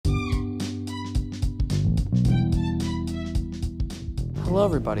Hello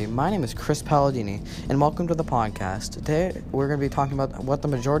everybody, my name is Chris Palladini, and welcome to the podcast. Today we're going to be talking about what the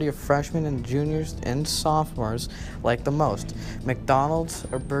majority of freshmen and juniors and sophomores like the most. McDonald's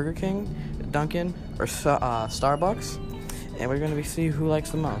or Burger King, Dunkin' or Starbucks, and we're going to see who likes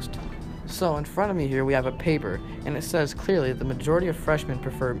the most. So in front of me here we have a paper, and it says clearly the majority of freshmen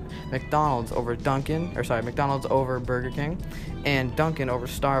prefer McDonald's over McDonald's over Burger King, and Dunkin' over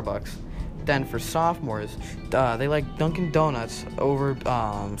Starbucks. Then for sophomores, they like Dunkin' Donuts over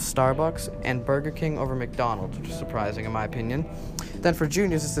Starbucks and Burger King over McDonald's, which is surprising in my opinion. Then for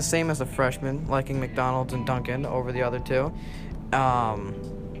juniors, it's the same as the freshmen, liking McDonald's and Dunkin' over the other two.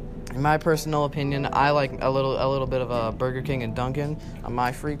 In my personal opinion, I like a little bit of Burger King and Dunkin' on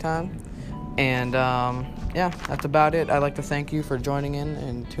my free time. And that's about it. I'd like to thank you for joining in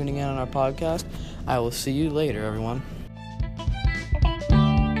and tuning in on our podcast. I will see you later, everyone.